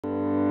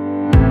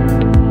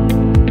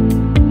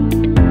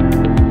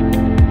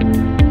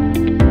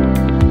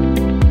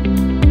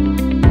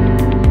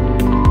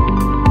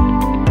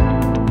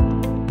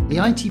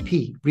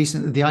ITP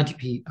recently, the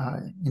ITP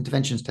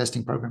interventions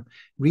testing program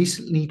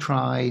recently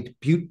tried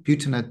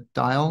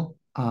butanediol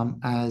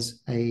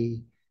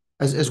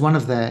as one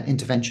of their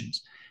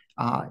interventions.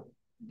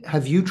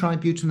 Have you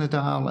tried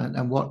butanediol,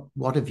 and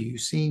what have you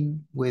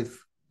seen with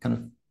kind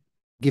of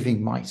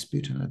giving mice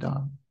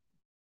butanediol?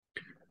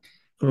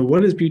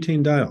 What is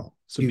butanediol?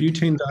 So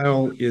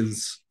butanediol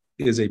is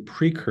a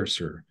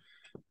precursor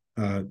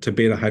to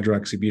beta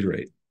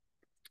hydroxybutyrate.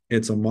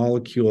 It's a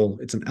molecule,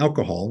 it's an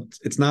alcohol.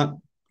 It's not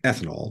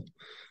ethanol,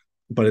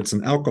 but it's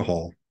an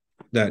alcohol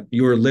that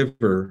your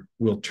liver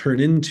will turn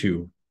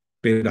into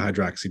beta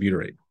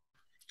hydroxybutyrate.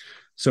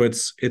 So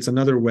it's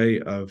another way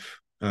of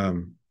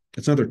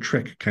it's another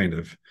trick kind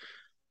of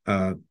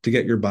to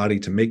get your body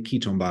to make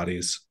ketone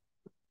bodies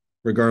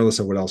regardless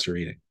of what else you're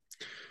eating.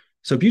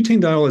 So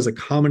butanediol is a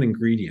common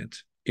ingredient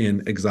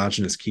in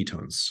exogenous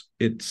ketones.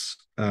 It's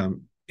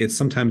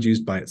sometimes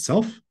used by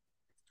itself.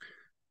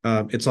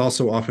 It's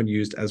also often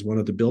used as one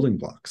of the building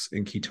blocks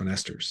in ketone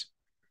esters.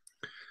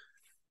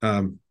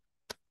 A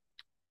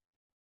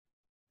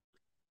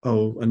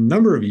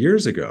number of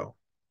years ago,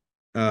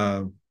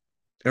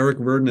 Eric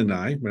Verdon and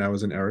I, when I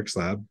was in Eric's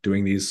lab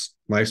doing these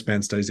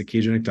lifespan studies of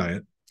ketogenic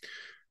diet,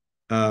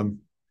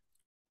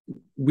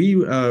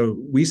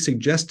 we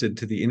suggested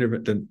to the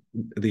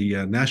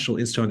National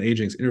Institute on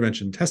Aging's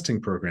intervention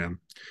testing program,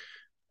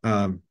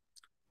 well,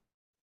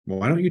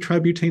 why don't you try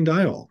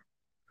butanediol?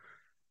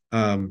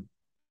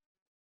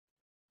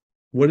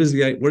 What is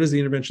the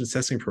intervention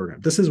testing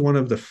program? This is one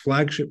of the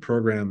flagship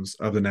programs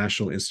of the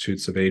National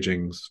Institutes of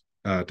Aging's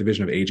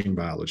Division of Aging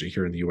Biology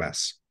here in the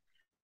US.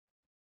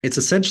 It's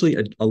essentially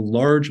a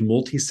large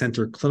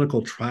multi-center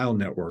clinical trial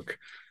network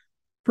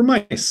for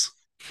mice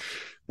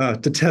to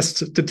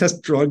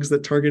test drugs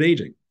that target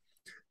aging.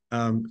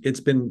 It's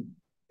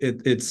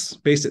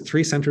based at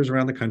 3 centers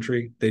around the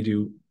country. They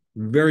do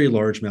very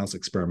large mouse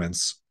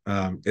experiments.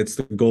 It's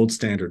the gold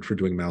standard for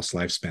doing mouse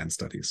lifespan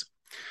studies.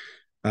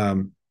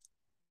 And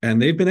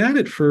they've been at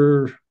it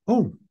for,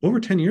 over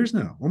 10 years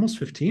now, almost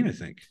 15, I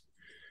think,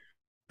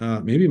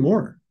 maybe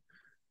more.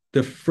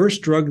 The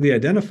first drug they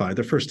identified,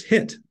 the first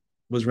hit,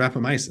 was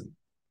rapamycin.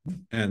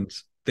 And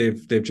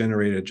they've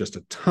generated just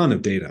a ton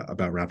of data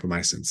about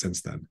rapamycin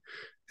since then.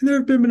 And there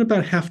have been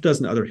about half a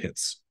dozen other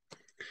hits.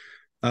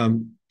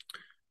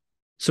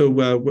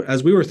 So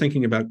as we were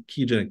thinking about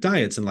ketogenic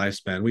diets and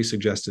lifespan, we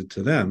suggested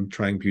to them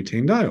trying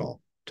butanediol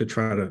to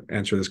try to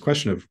answer this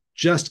question of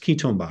just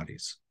ketone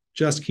bodies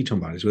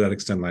without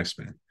extended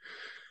lifespan.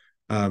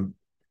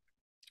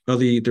 Well,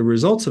 the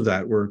results of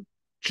that were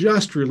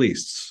just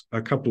released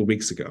a couple of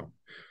weeks ago.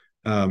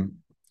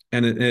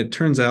 And it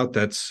turns out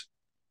that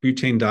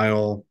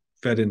butanediol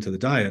fed into the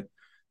diet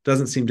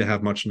doesn't seem to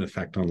have much of an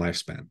effect on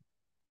lifespan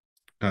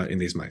in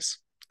these mice.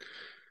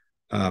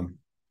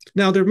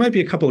 Now, there might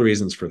be a couple of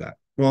reasons for that.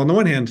 Well, on the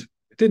one hand,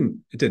 it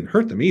didn't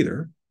hurt them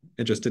either.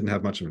 It just didn't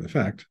have much of an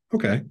effect.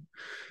 Okay.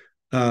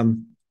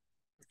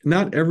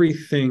 Not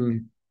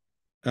everything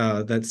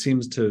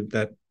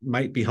that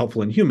might be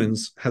helpful in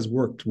humans has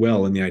worked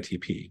well in the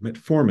ITP.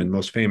 Metformin,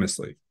 most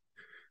famously.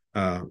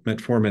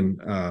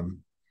 Metformin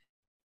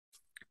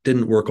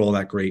didn't work all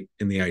that great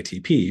in the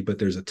ITP, but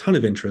there's a ton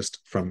of interest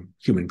from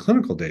human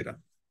clinical data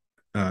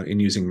in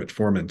using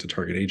metformin to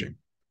target aging.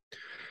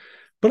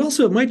 But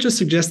also, it might just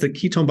suggest that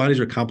ketone bodies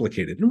are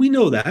complicated, and we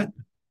know that.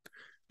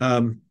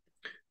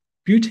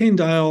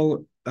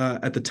 Butanediol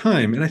at the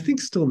time, and I think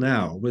still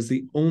now, was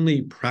the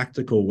only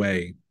practical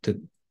way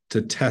to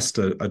test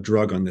a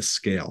drug on this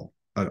scale,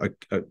 an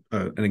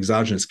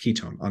exogenous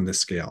ketone on this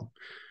scale.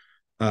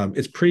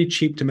 It's pretty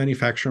cheap to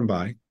manufacture and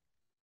buy.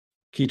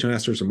 Ketone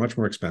esters are much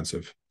more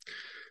expensive.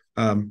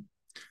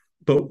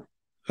 But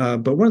one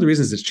of the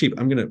reasons it's cheap,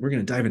 we're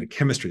gonna dive into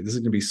chemistry. This is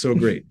gonna be so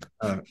great.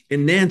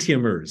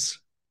 Enantiomers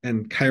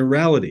and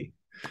chirality.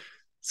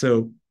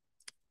 So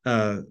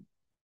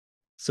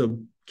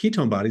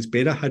ketone bodies,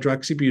 beta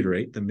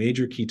hydroxybutyrate, the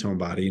major ketone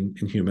body in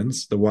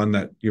humans, the one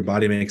that your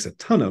body makes a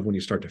ton of when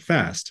you start to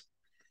fast,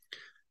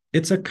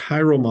 it's a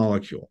chiral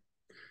molecule.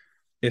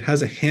 It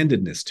has a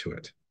handedness to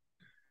it.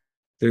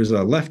 There's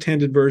a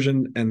left-handed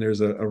version and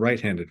there's a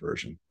right-handed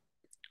version.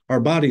 Our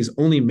bodies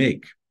only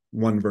make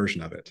one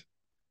version of it,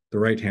 the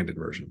right-handed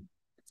version.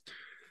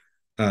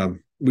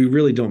 We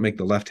really don't make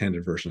the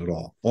left-handed version at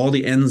all. All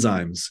the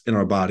enzymes in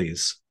our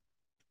bodies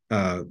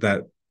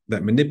that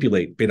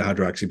manipulate beta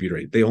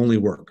hydroxybutyrate, they only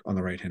work on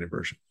the right-handed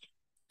version.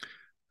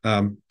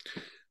 Now,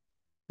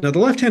 the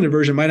left-handed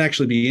version might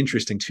actually be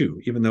interesting too,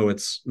 even though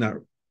it's not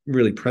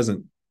really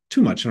present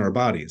too much in our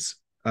bodies.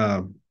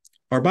 Our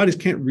bodies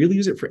can't really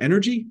use it for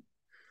energy,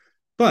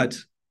 but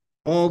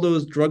all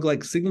those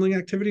drug-like signaling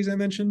activities I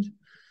mentioned,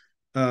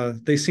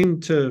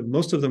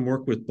 most of them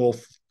work with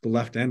both the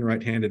left and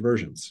right-handed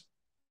versions.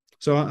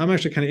 So I'm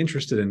actually kind of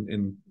interested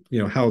in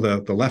how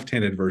the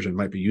left-handed version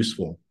might be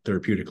useful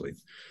therapeutically.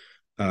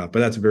 But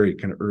that's very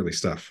kind of early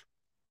stuff.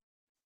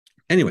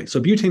 Anyway, so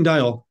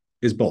butanediol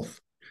is both.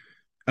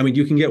 I mean,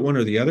 you can get one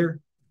or the other,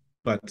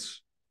 but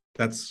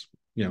that's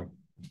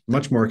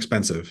much more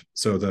expensive.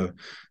 So the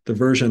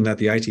version that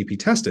the ITP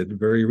tested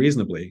very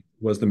reasonably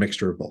was the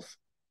mixture of both.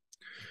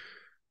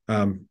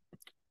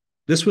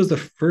 This was the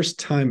first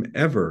time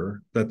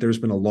ever that there's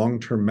been a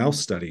long-term mouse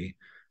study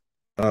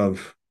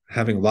of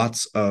having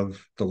lots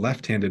of the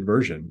left-handed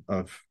version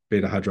of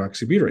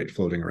beta-hydroxybutyrate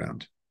floating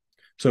around.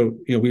 So,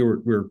 we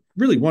were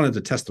really wanted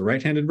to test the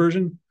right-handed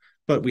version,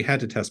 but we had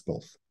to test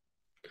both.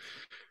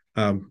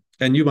 And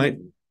you might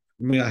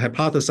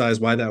hypothesize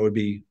why that would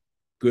be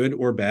good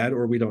or bad,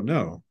 or we don't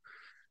know.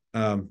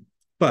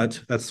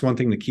 But that's one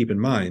thing to keep in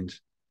mind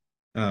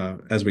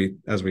as we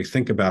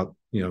think about,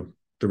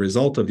 the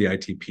result of the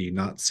ITP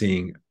not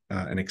seeing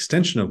an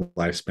extension of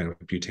lifespan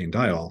with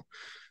butanediol,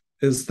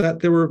 is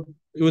that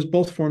it was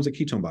both forms of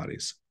ketone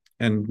bodies.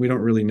 And we don't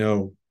really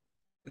know,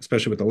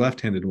 especially with the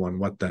left-handed one,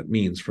 what that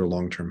means for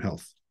long-term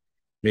health.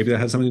 Maybe that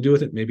had something to do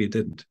with it. Maybe it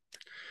didn't.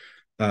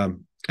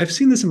 I've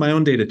seen this in my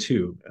own data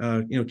too.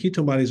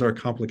 Ketone bodies are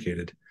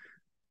complicated.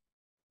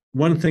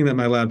 One thing that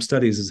my lab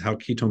studies is how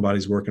ketone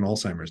bodies work in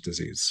Alzheimer's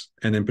disease.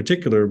 And in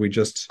particular, we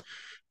just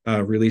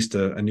released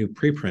a new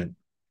preprint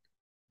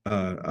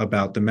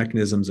about the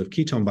mechanisms of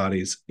ketone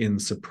bodies in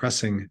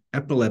suppressing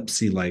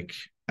epilepsy-like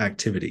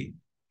activity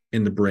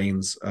in the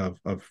brains of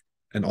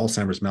an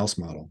Alzheimer's mouse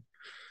model.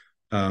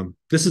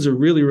 This is a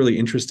really, really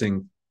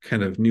interesting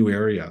kind of new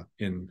area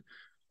in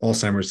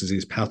Alzheimer's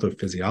disease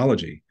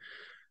pathophysiology,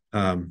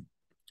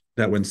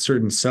 that when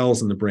certain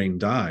cells in the brain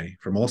die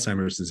from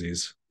Alzheimer's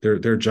disease,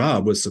 their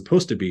job was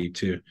supposed to be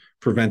to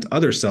prevent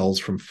other cells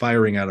from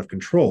firing out of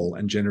control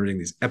and generating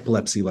these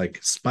epilepsy-like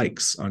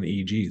spikes on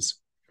EEGs.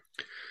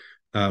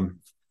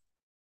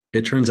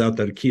 It turns out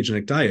that a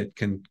ketogenic diet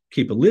can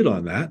keep a lid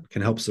on that,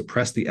 can help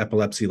suppress the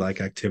epilepsy-like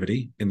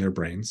activity in their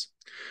brains.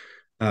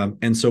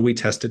 And so we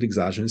tested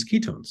exogenous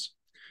ketones,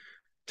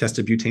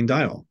 tested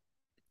butanediol,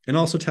 and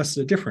also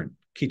tested a different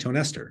ketone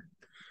ester.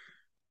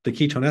 The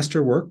ketone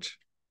ester worked,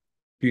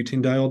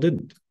 butanediol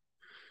didn't.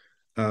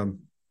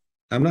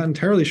 I'm not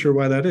entirely sure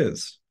why that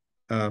is.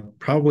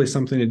 Probably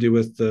something to do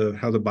with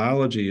how the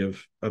biology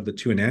of the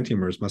two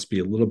enantiomers must be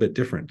a little bit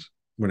different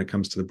when it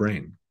comes to the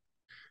brain.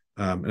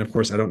 And of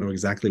course, I don't know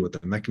exactly what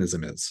the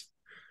mechanism is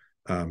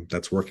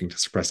that's working to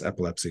suppress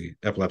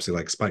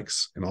epilepsy-like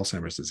spikes in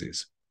Alzheimer's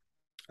disease.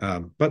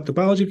 But the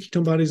biology of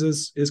ketone bodies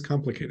is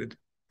complicated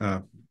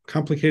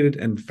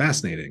and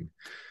fascinating.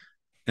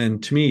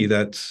 And to me,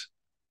 that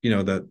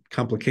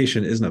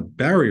complication isn't a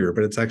barrier,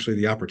 but it's actually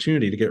the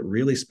opportunity to get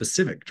really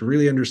specific, to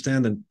really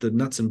understand the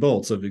nuts and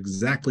bolts of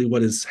exactly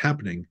what is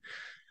happening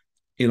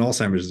in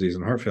Alzheimer's disease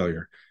and heart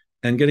failure,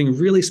 and getting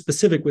really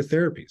specific with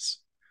therapies,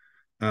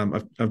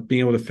 of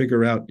being able to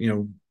figure out,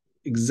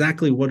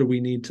 exactly what do we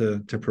need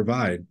to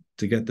provide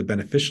to get the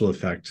beneficial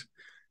effect,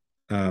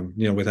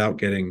 without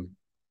getting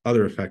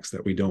other effects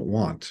that we don't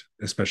want,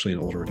 especially in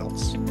older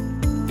adults.